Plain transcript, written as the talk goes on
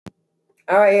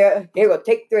Alright, here we go.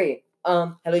 Take 3.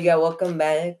 Hello, guys. Welcome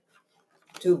back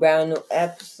to a brand new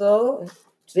episode.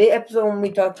 Today's episode,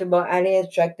 we talked about adding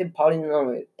extracted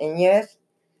polynomials. And yes,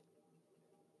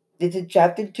 this is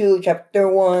chapter 2. Chapter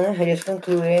 1, I just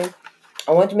concluded.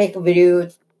 I want to make a video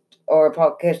or a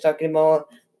podcast talking about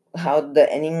how the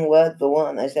ending was, the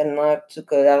one I said not to,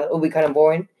 because that would be kind of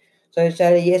boring. So I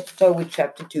decided, yes, to start with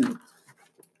chapter 2,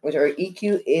 which our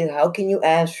EQ is how can you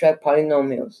abstract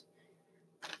polynomials.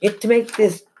 You have to make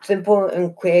this simple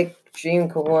and quick, stream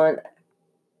one.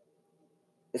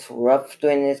 It's rough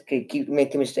doing this, could keep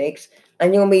making mistakes.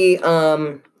 And you'll be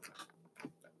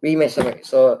read my summary.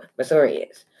 So my summary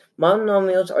is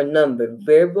monomials are number,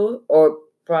 variable, or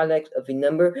products of a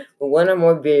number with one or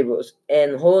more variables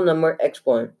and whole number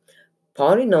exponent.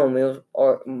 Polynomials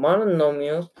or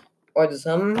monomials are the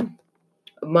sum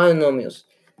of monomials.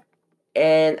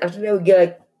 And after that we get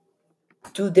like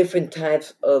two different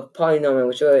types of polynomials,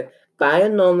 which are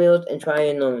binomials and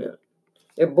trinomials.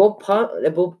 They're both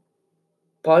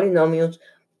polynomials.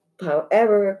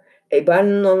 However, a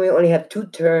binomial only have two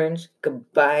turns.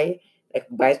 Combine, like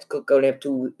bicycle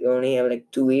only have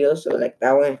like two wheels, so like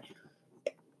that one.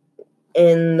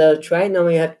 And the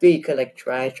trinomial have three, cause like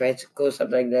tricycle,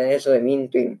 something like that. So it means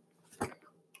three.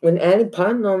 When adding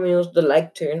polynomials, the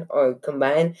like terms are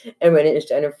combined and written in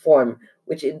standard form,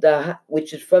 which is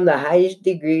from the highest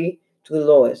degree to the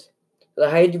lowest. So the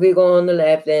highest degree go on the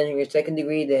left, then your second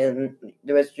degree, then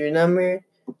the rest of your number,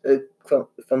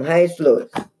 from highest to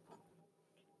lowest.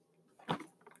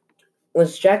 When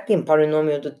extracting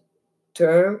polynomials, the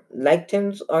like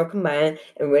terms are combined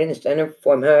and written in standard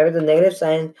form. However, the negative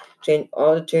signs change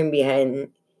all the terms behind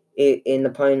it in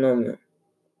the polynomial.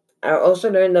 I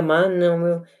also learned the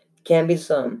monomial can be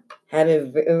summed,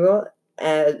 having variable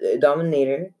as a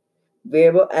denominator,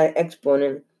 variable as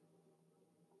exponent,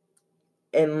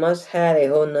 and must have a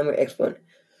whole number exponent.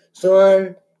 So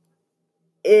on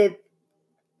it,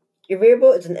 your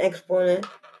variable is an exponent.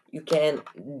 You can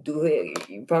do it.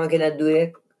 You probably cannot do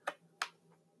it.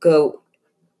 Go.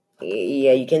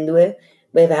 Yeah, you can do it.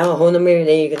 But if I have a whole number,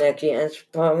 then you can actually answer the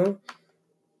problem.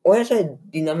 Or as a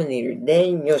denominator,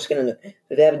 then you're just gonna do it.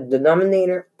 If you have a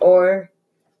denominator or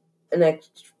an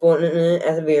exponent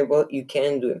as a variable, you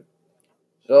can do it.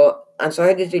 So I'm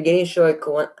sorry this is getting short.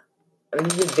 I'm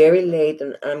just very late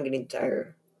and I'm getting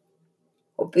tired.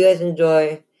 Hope you guys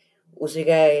enjoy. We'll see you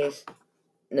guys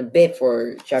in a bit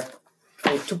for chapter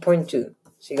 2.2.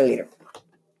 See you later.